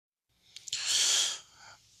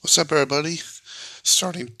What's up, everybody?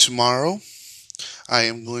 Starting tomorrow, I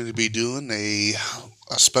am going to be doing a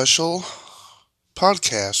special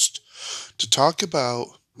podcast to talk about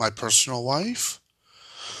my personal life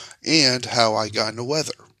and how I got into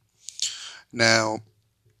weather. Now,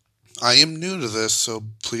 I am new to this, so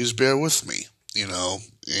please bear with me,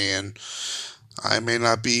 and I may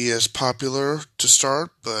not be as popular to start,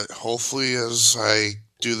 but hopefully, as I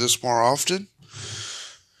do this more often,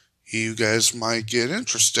 you guys might get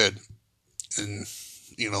interested and,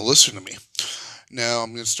 listen to me. Now,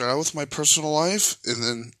 I'm going to start out with my personal life and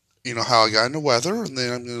then, how I got into weather. And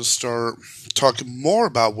then I'm going to start talking more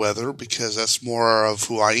about weather because that's more of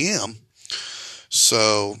who I am.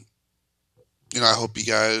 So, I hope you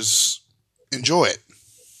guys enjoy it.